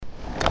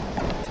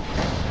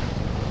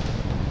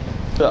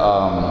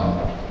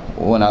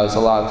when I was a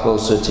lot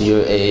closer to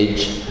your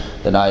age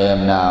than I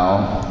am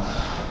now.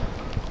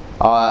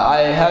 I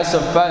had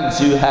some friends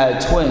who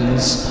had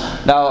twins.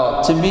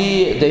 Now, to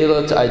me, they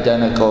looked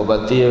identical,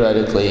 but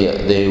theoretically,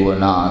 they were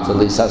not. At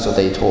least that's what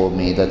they told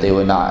me, that they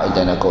were not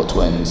identical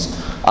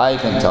twins. I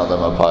can tell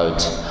them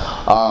apart.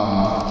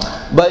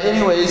 But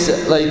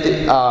anyways, like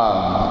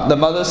the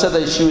mother said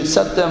that she would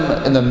set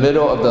them in the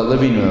middle of the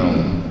living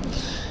room.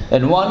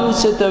 And one would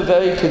sit there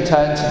very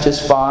content,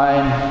 just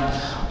fine,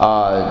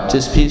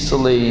 just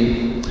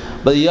peacefully.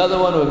 But the other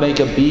one would make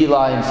a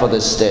beeline for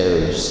the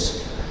stairs.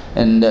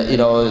 And,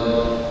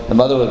 the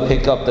mother would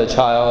pick up the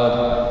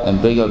child and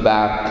bring her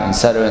back and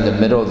set her in the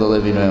middle of the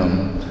living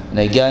room. And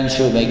again,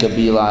 she would make a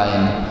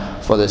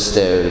beeline for the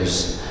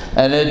stairs.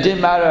 And it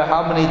didn't matter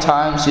how many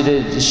times she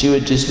did, she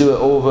would just do it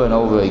over and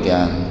over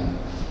again.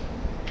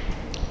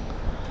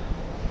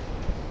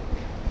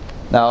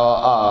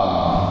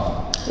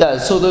 Now,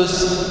 so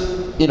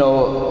those,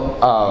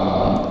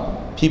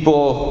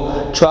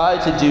 people try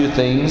to do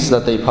things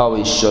that they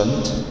probably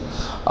shouldn't.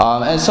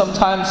 And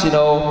sometimes,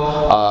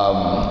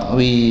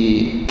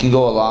 we can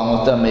go along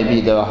with them.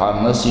 Maybe they're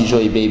harmless.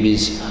 Usually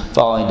babies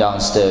falling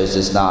downstairs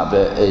is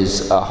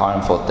a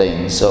harmful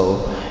thing.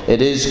 So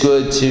it is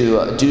good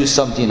to do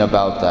something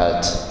about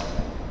that.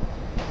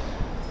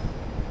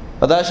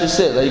 But that's just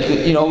it.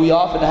 We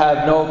often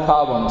have no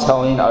problem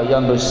telling our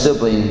younger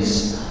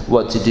siblings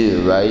what to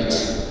do, right?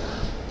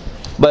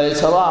 But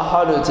it's a lot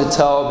harder to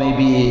tell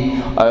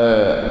maybe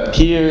our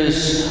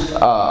peers,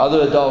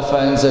 other adult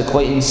friends,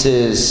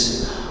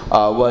 acquaintances,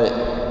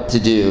 what to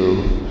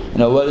do.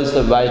 What is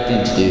the right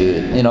thing to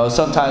do?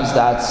 Sometimes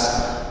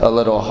that's a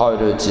little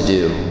harder to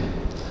do.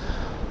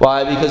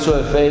 Why? Because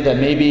we're afraid that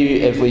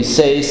maybe if we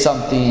say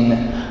something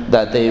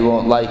that they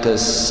won't like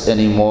us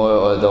anymore,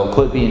 or they'll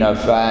quit being our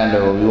friend,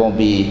 or we won't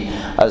be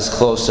as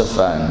close a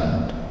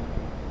friend.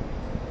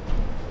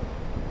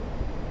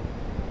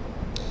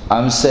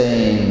 I'm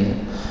saying,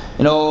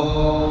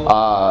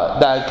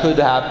 that could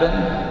happen,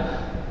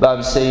 but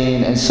I'm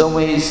saying in some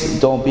ways,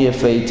 don't be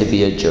afraid to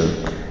be a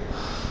jerk.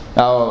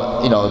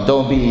 Now,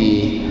 don't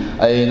be,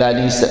 that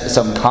needs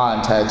some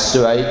context,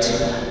 right?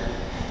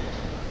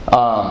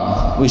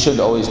 We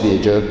shouldn't always be a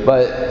jerk,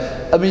 but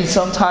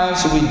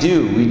sometimes we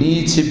do. We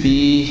need to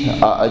be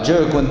a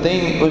jerk when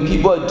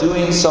people are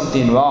doing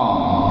something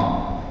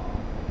wrong.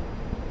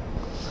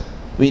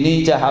 We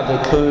need to have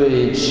the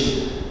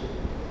courage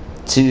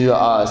to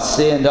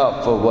stand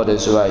up for what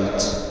is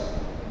right.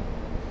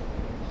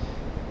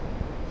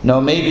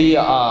 Maybe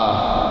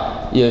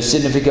your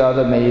significant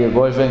other, maybe your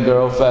boyfriend,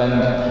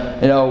 girlfriend,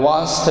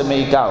 wants to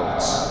make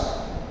out,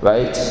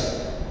 right?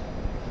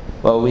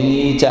 Well, we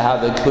need to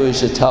have the courage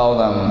to tell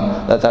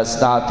them that that's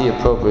not the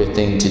appropriate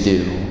thing to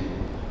do.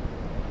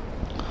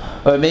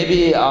 Or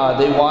maybe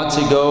they want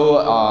to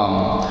go,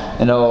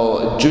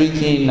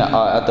 drinking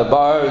at the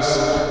bars,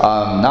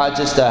 not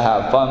just to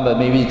have fun, but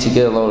maybe to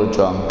get a little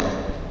drunk.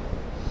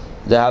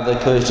 To have the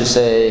courage to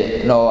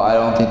say, no, I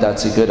don't think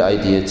that's a good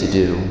idea to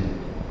do.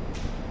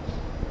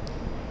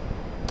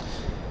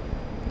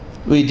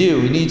 We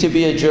need to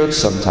be a jerk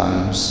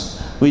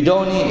sometimes. We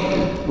don't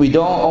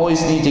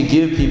always need to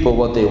give people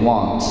what they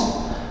want.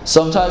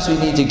 Sometimes we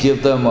need to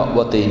give them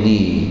what they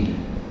need.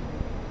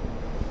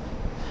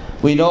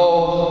 We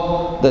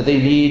know that they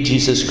need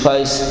Jesus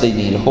Christ, they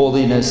need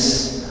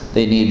holiness,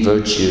 they need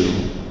virtue.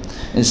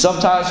 And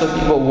sometimes what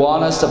people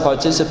want us to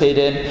participate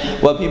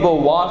in, what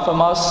people want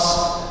from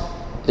us,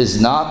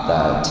 is not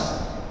that.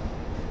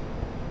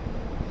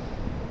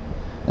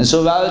 And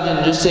so rather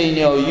than just saying,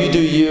 you do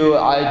you,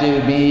 I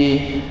do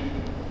me,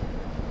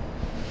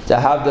 to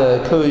have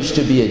the courage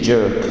to be a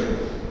jerk,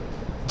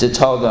 to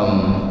tell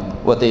them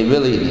what they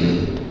really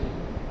need.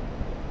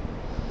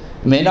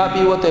 It may not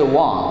be what they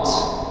want,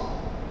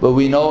 but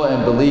we know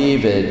and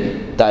believe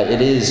that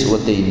it is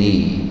what they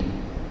need.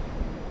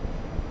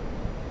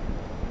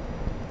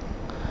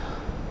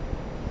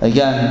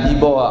 Again,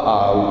 people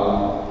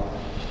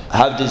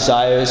have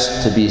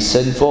desires to be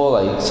sinful,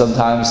 like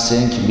sometimes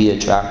sin can be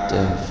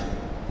attractive.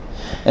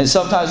 And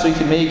sometimes we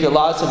can make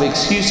lots of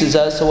excuses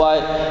as to why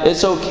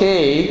it's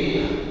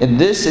okay in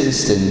this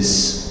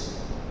instance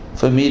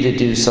for me to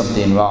do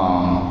something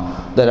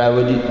wrong that I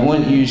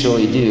wouldn't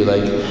usually do.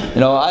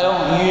 I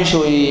don't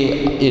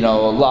usually,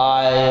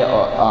 lie,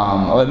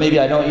 or maybe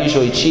I don't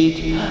usually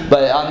cheat,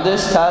 but on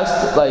this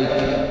test,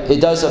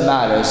 it doesn't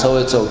matter, so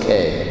it's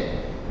okay.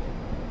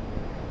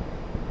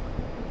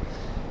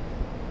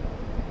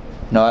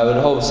 I would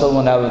hope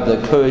someone would have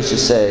the courage to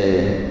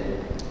say,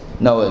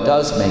 no, it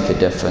does make a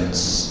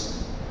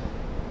difference.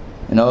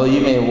 You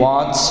may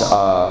want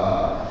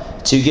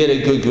to get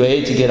a good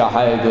grade, to get a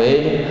higher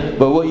grade,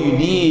 but what you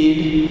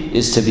need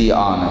is to be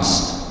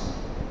honest.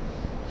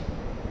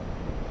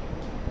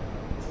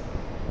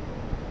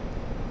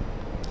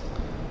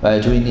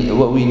 Right?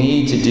 What we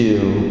need to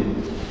do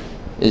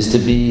is to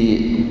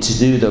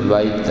do the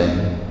right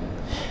thing.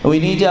 And we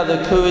need to have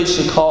the courage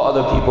to call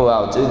other people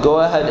out, to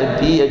go ahead and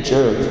be a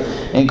jerk,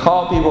 and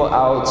call people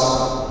out,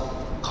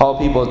 call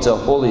people to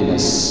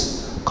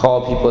holiness,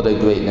 call people to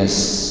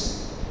greatness.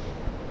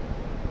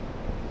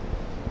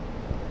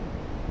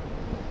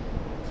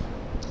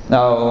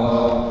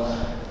 Now,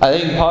 I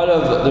think part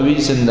of the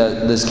reason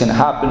that this can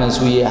happen is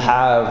we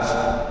have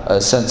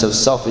a sense of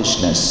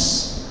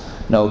selfishness.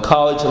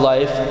 College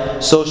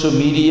life, social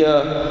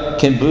media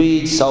can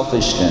breed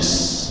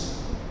selfishness.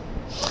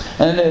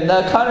 And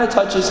that kind of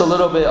touches a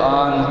little bit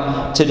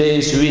on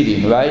today's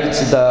reading, right?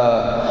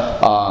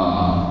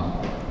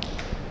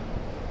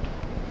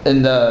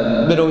 In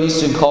the Middle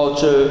Eastern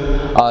culture,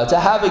 to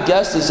have a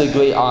guest is a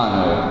great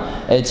honor.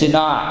 And to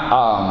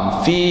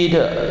not feed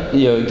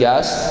your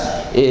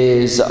guest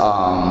is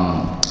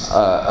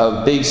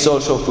a big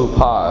social faux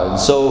pas. And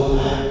so,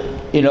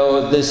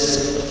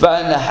 this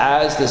friend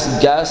has this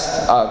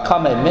guest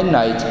come at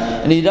midnight,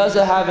 and he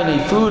doesn't have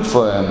any food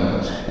for him.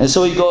 And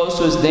so he goes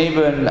to his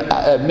neighbor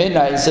at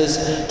midnight and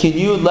says, "Can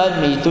you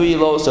lend me 3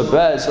 loaves of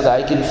bread so that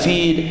I can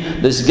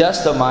feed this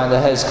guest of mine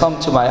that has come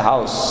to my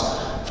house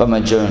from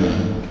a journey?"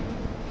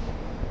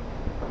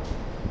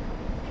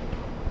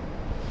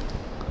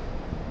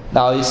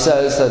 Now he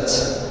says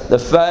that the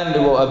friend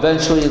will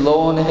eventually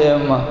loan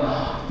him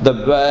the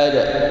bread,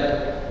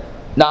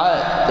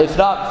 if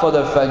not for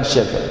their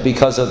friendship,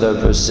 because of their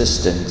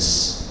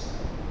persistence.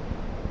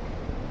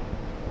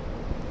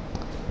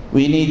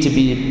 We need to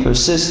be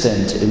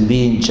persistent in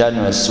being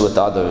generous with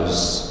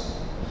others.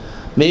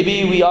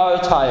 Maybe we are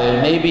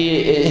tired. Maybe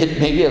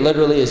it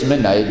literally is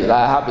midnight.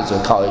 That happens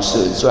with college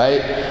students,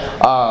 right?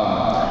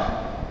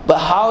 But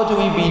how do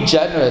we be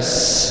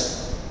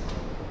generous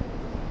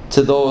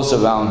to those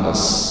around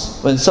us?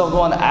 When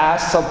someone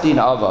asks something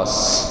of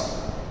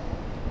us,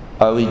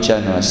 are we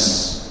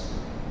generous?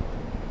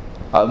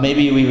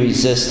 Maybe we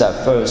resist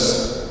at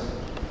first,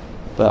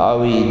 but are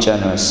we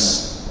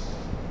generous?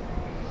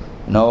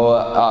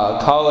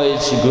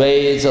 College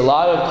grades, a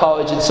lot of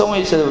college in some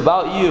ways is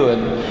about you,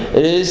 and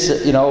it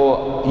is,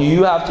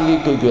 you have to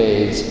get good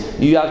grades.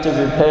 You have to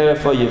prepare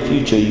for your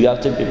future. You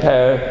have to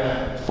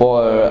prepare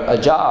for a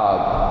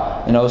job.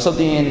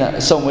 Something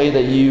in some way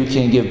that you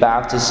can give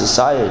back to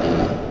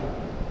society.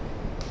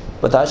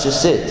 But that's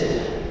just it.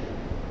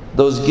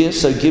 Those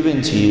gifts are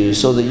given to you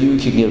so that you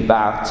can give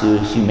back to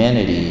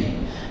humanity.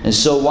 And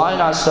so why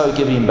not start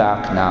giving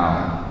back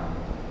now?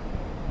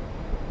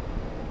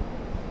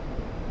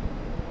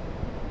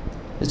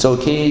 It's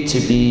okay to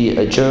be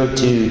a jerk,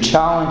 to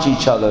challenge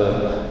each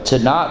other, to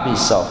not be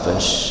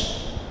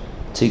selfish,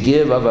 to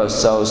give of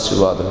ourselves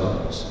to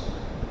others.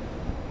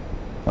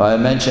 I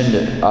mentioned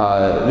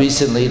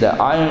recently that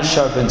iron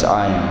sharpens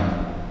iron.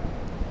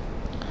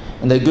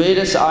 And the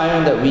greatest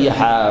iron that we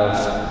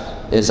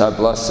have is our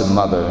Blessed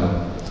Mother.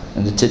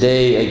 And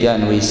today,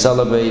 again, we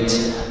celebrate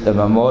the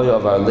memorial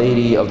of Our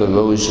Lady of the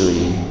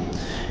Rosary.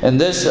 And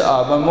this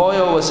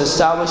memorial was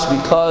established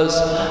because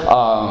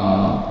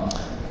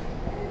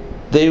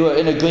they were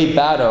in a great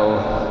battle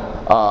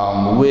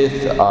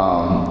with,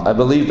 I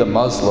believe, the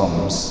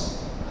Muslims.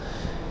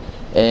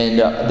 And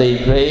they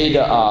prayed,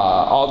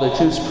 all the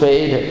troops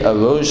prayed a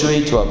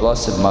rosary to our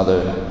Blessed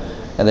Mother,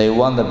 and they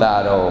won the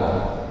battle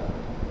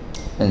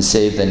and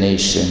saved the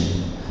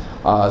nation.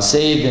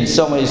 Saved in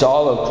some ways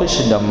all of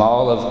Christendom,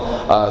 all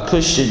of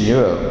Christian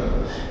Europe.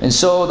 And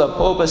so the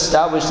Pope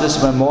established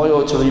this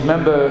memorial to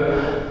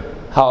remember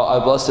how our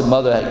Blessed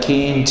Mother had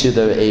came to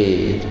their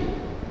aid.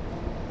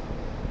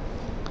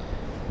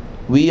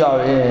 We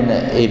are in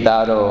a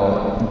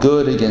battle,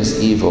 good against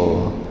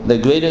evil. The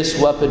greatest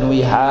weapon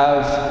we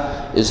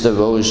have is the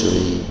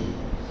rosary,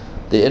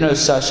 the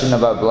intercession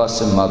of our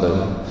Blessed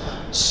Mother.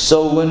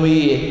 So when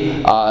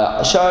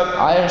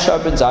iron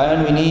sharpens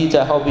iron, we need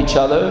to help each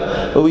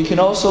other, but we can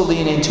also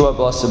lean into our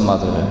Blessed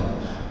Mother.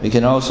 We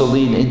can also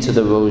lean into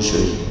the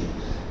rosary.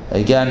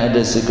 Again, it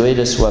is the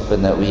greatest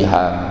weapon that we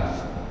have.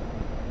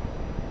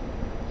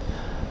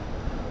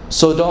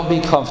 So don't be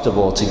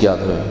comfortable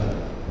together.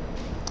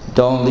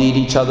 Don't lead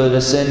each other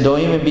to sin. Don't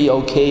even be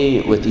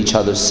okay with each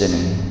other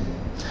sinning.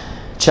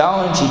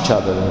 Challenge each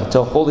other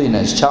to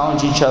holiness.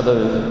 Challenge each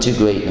other to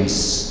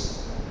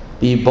greatness.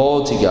 Be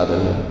bold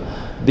together.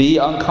 Be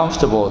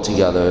uncomfortable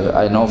together.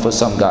 I know for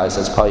some guys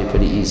that's probably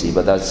pretty easy,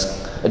 but that's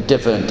a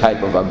different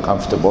type of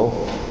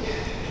uncomfortable.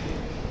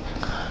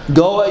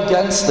 Go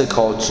against the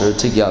culture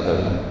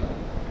together.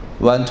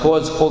 Run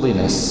towards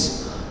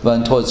holiness.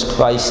 Run towards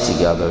Christ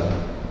together.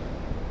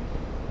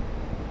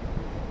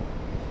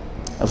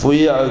 If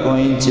we are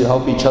going to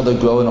help each other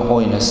grow in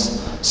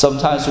holiness,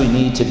 sometimes we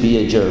need to be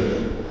a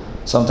jerk.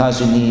 Sometimes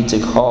we need to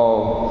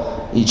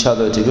call each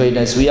other to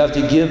greatness. We have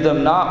to give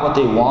them not what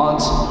they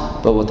want,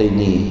 but what they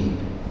need.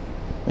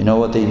 We know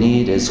what they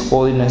need is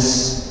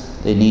holiness.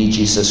 They need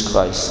Jesus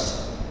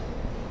Christ.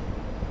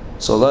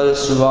 So let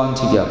us run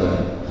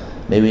together.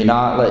 May we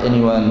not let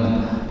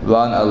anyone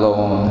run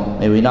alone.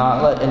 May we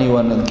not let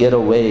anyone get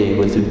away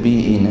with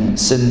being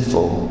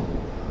sinful,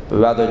 but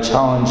rather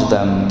challenge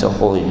them to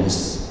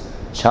holiness.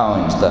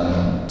 Challenge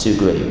them to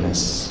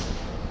greatness.